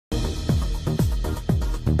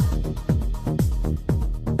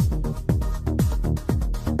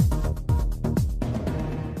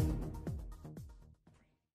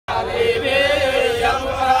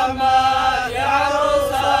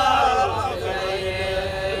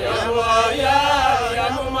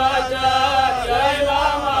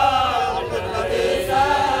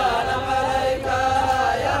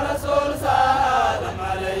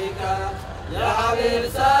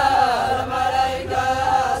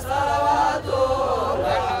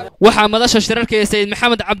waxaa madasha shirarka ee Sayid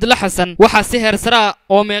Maxamed Cabdulla Xasan waxaa si heer sare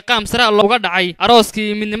oo meeqaam sare looga dhacay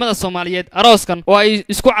arooskii midnimada Soomaaliyeed. Arooskan oo ay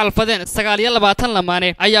isku calfadeen 29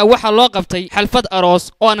 lamaane ayaa waxaa loo qabtay xalfad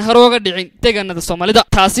aroos oo aan harooga dhicin deegaanada Soomaalida,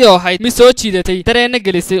 taasi oo ahayd mid soo jiidatay dareen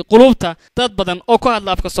gelisay qulubta dad badan oo ku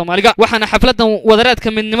hadla afka Soomaaliga. waxaana xafladan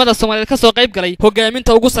wadareedka midnimada Soomaaliyeed ka soo qayb galay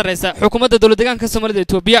hogaaminta ugu sareysa xukuumadda dowladda deegaanka Soomaalida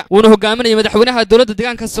Itoobiya, wuxuu hogaaminayay madaxweynaha dowladda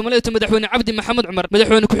deegaanka Soomaalida madaxweyne Cabdi Maxamed Cumar,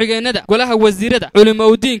 madaxweyne ku-xigeenada golaha wasiirada,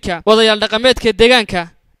 culimooyinka, odayaal dhaqameedka deegaanka,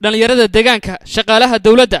 dhalinyarada deegaanka, shaqaalaha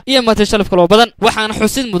dawladda iyo marti sharaf kale oo badan. waxaana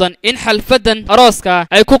xusid mudan in xalfadan arooska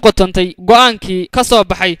ay ku qotantay go'aankii ka soo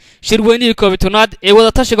baxay shirweynihii koobitoonaad ee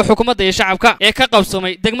wada tashiga xukuumadda iyo shacabka ee ka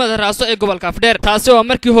qabsoomay degmada Raaso ee gobolka Afdheer, taasi oo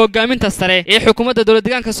markii hogaaminta sare ee xukuumadda dowladda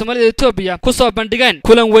deegaanka Soomaalida Itoobiya ku soo bandhigeen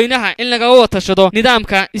kulan weynaha in laga wada tashado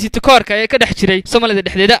nidaamka isitikoorka ee ka dhex jiray Soomaalida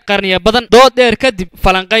dhexdeeda qarniyo badan. dood dheer kadib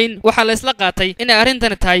falanqayn waxaa la isla qaatay in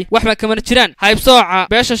arrintan tahay wax ma kama jiraan Heeb Soorkii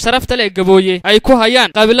beesha sharafta leh gabooye ay ku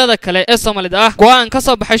hayaan qabiilada kale ee Soomaalida ah. go'aan ka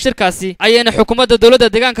soo baxay shirkaasi ayayna xukuumadda dowladda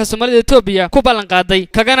deegaanka Soomaalida Itoobiya ku ballan qaaday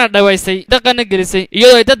kagana dhawaysay dhaqan gelisay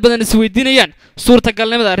iyadoo ay dad badan isweydiinayaan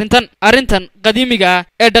suurtagalnimada arrintan qadiimiga ah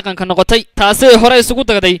ee dhaqanka noqotay, taasi ay hore isugu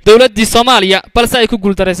dagday dowladdii Soomaaliya balse ay ku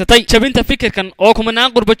guuldareysatay. jabinta fikirkan oo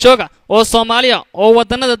kumanaan qurba jooga oo Soomaaliya oo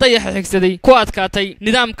wadanada dayaxa xigsaday ku adkaatay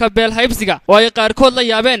nidaamka beel haybsiga oo ay qaarkood la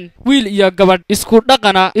yaabeen wiil iyo gabadh isku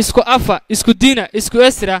dhaqana, isku afa, isku diina, isku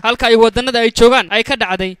esra halka ay wadanada ay joogaan ay ka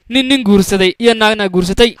dhacday nin guursaday iyo naagna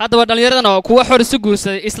guursatay. haddaba dhalinyaradan oo kuwa xor isu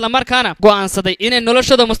guursaday isla markaana go'aansaday inay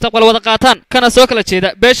noloshooda mustaqbal wada qaataan kana soo kala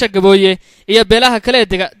jeeda beesha gabooye iyo beelaha kale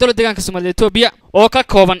dega dowladda deegaanka Soomaalida Itoobiya oo ka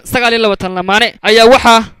kooban 29 lamaane ayaa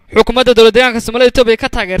waxaa xukuumadda dowladda deegaanka Soomaalida Itoobiya ka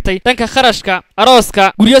taageertay dhanka kharashka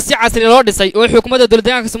arooska, guryo si casri loo dhisay oo xukuumadda dowladda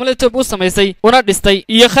deegaanka Soomaalida Itoobiya u sameysay una dhistay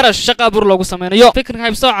iyo kharash shaqo abuur loogu sameeyo. fikirka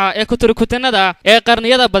Heeb Soorkii ee kuturkutanada ee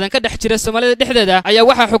qarniyada badan ka dhex jira Soomaalida dhexdeeda ayaa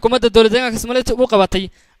waxaa xukuumadda dowladda deegaanka Soomaalida Itoobiya u qabatay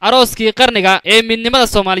arooskii qarniga ee midnimada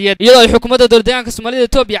Soomaaliyeed, iyadoo ay xukuumadda dowladda deegaanka Soomaalida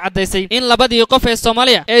Itoobiya cadaysay in labadii qof ee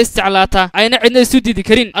Soomaaliya ee isticlaata ayna cidna isu diidi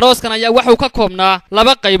karin. arooskan ayaa wuxuu ka koobnaa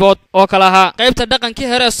 2 qaybood oo kala ahaa qaybta dhaqankii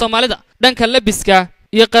hore ee Soomaalida, dhanka labiska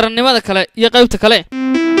iyo qarannimada kale iyo qaybta kale.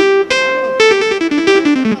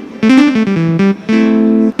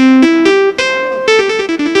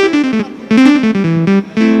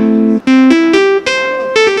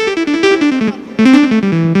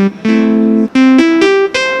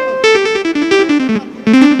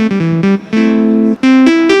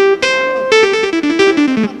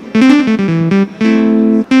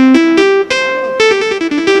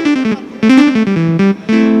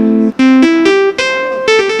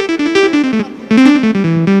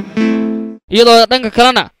 iyadoo dhanka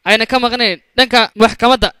kalena ayna ka maqneen dhanka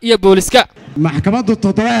maxkamadda iyo booliska. maxkamaddu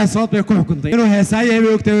 7 sabab bay ku xukuntay inuu heesaayo ay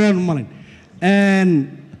ogtayeen malin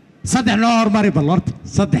saddex noo hormari balorta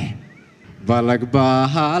saddex balag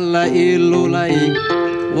baa la ilulay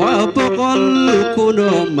waa 100 kuno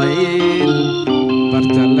mayl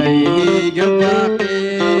bartalayga baaqi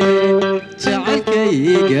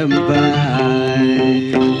jacaylkayga baay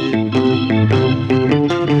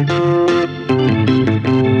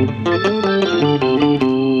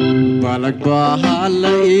balag baa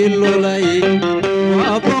la ilulay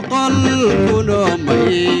waa 100 kuno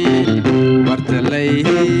mayl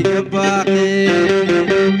bartalayga baaqi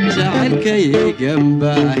jacaylkayga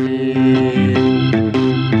baay.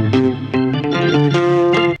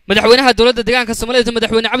 madaxweynaha dowladda deegaanka Soomaalida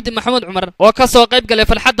madaxweyne Cabdi Maxamed Cumar oo ka soo qayb galay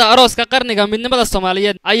farxadda arooska qarniga midnimada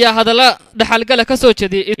Soomaaliyeed ayaa hadalla dhaxalgal ka soo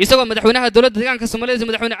jeediyay isagoo madaxweynaha dowladda deegaanka Soomaalida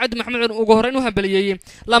madaxweyne Cabdi Maxamed Cumar ugu horeyn u hambalyeeyay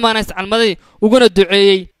lamaana iscalmaday uguna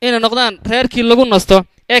duceeyay inay noqdaan reerkii lagu nasto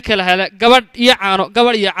ee kala hela gabadh iyo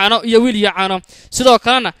caano iyo wiil iyo caano, sidoo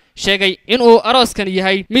kalena sheegay in uu arooskan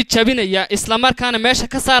yahay mid jabinaya isla markaana meesha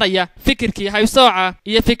ka saaraya fikirkii Heeb Soorkii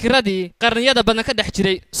iyo fikradii qarniyada badan ka dhex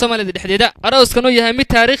jiray Soomaalida dhexdeeda. arooskan uu yahay mid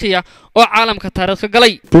taariikhi ah oo caalamka taariikhda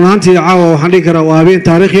galay. runtii caawa waxaan dhigi karaa waa habeen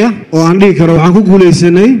taariikhi ah oo aan dhigi karo waxaan ku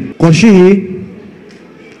guuleysanay qorshihii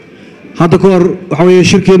hadda ka hor waxa weeye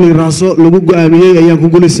shirkeennii Raaso lagu go'aamiyay ayaan ku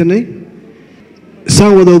guuleysanay.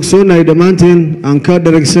 saan wada ogsoonahay dhammaanteen aan ka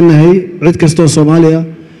dharagsannahay cid kastoo Soomaaliya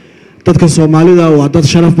dadka Soomaalida waa dad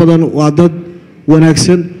sharaf badan, waa dad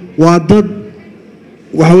wanaagsan, waa dad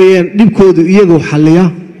waxa weeyaan dhibkoodu iyagu xalliya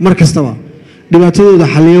mar kastaba dhibaatadooda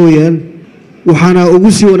xalliya weeyaan. waxaana ugu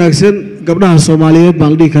sii wanaagsan gabdhaha Soomaaliyeed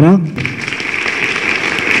baan dhihi karaa.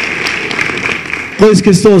 qoys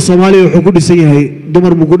kasta oo Soomaaliya wuxuu ku dhisan yahay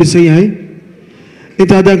dumar buu ku dhisan yahay.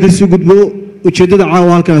 inta haddaan ka sii gudbo ujeeddada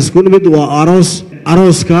caawa halkaas ku nimid waa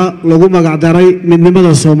arooska lagu magac daray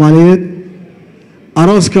midnimada Soomaaliyeed.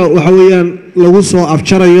 arooska waxa weeyaan lagu soo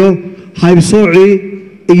afjarayo Heeb Soorkii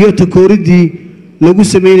iyo takooridii lagu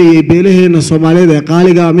sameeyay beelaheena Soomaaliyeed ee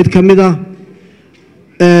qaaliga mid kamid ah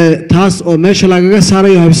taas oo meesha lagaga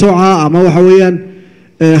saarayo habsooca ama waxa weeyaan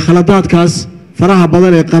khaladaadkaas faraha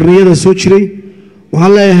badan ee qarniyada soo jiray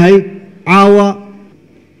waxaan leeyahay caawa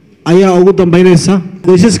ayaa ugu dambeynaysa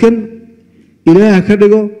qoysaskan ilaaha ka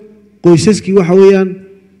dhigo qoysaskii waxa weeyaan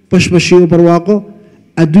bashbashiyo barwaaqo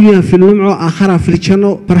adduunyo filnimco aakhira filjanno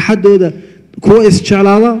farxadooda kuwa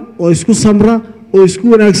isjeclaada oo isku samra oo isku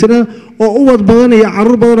wanaagsana oo ubad badan iyo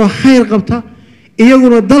carruur badan oo khayr qabta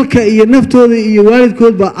iyaguna dalka iyo naftooda iyo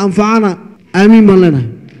waalidkoodba anfacana aamiin baan leenahay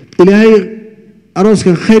ilaahay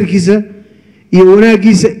arooskan khayrkiisa iyo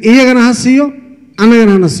wanaagiisa iyagana ha siiyo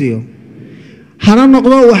annagana hana siiyo hana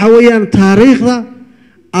noqdo waxa weeyaan taariikhda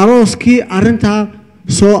arooskii arrintaa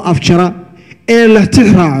soo afjara ee la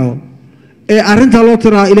tixraaco ee arrintaa loo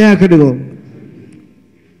tiraa ilaahay ka dhigo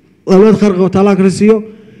walad khayr qabta Allah ka siiyo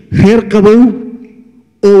khayr qabow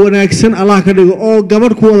oo wanaagsan Allah ka dhigo oo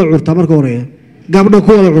gabadh ku wada curta marka hore gabadha ku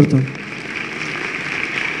wada curta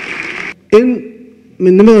in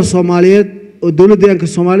midnimada Soomaaliyeed oo dawladda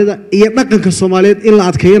Soomaalida iyo dhaqanka Soomaaliyeed in la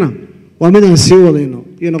adkeeyana waa mid aan sii wadayno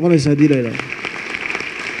iyo noqonaysa diilayda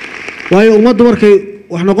waayo ummaddu markay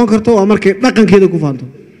wax noqon karto waa markay dhaqankeeda ku faanto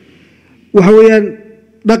waxa weeyaan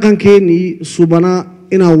dhaqankeeni subana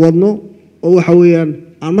inaan wadno oo waxa weeyaan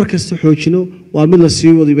aan markasta xoojino waa mid la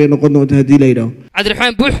sii waday bay noqon doontaa diilayda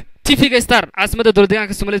Cabdiraxmaan Buux TV Star caasimada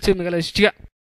dowladda Soomaaliyeed ee magaalada Jigjiga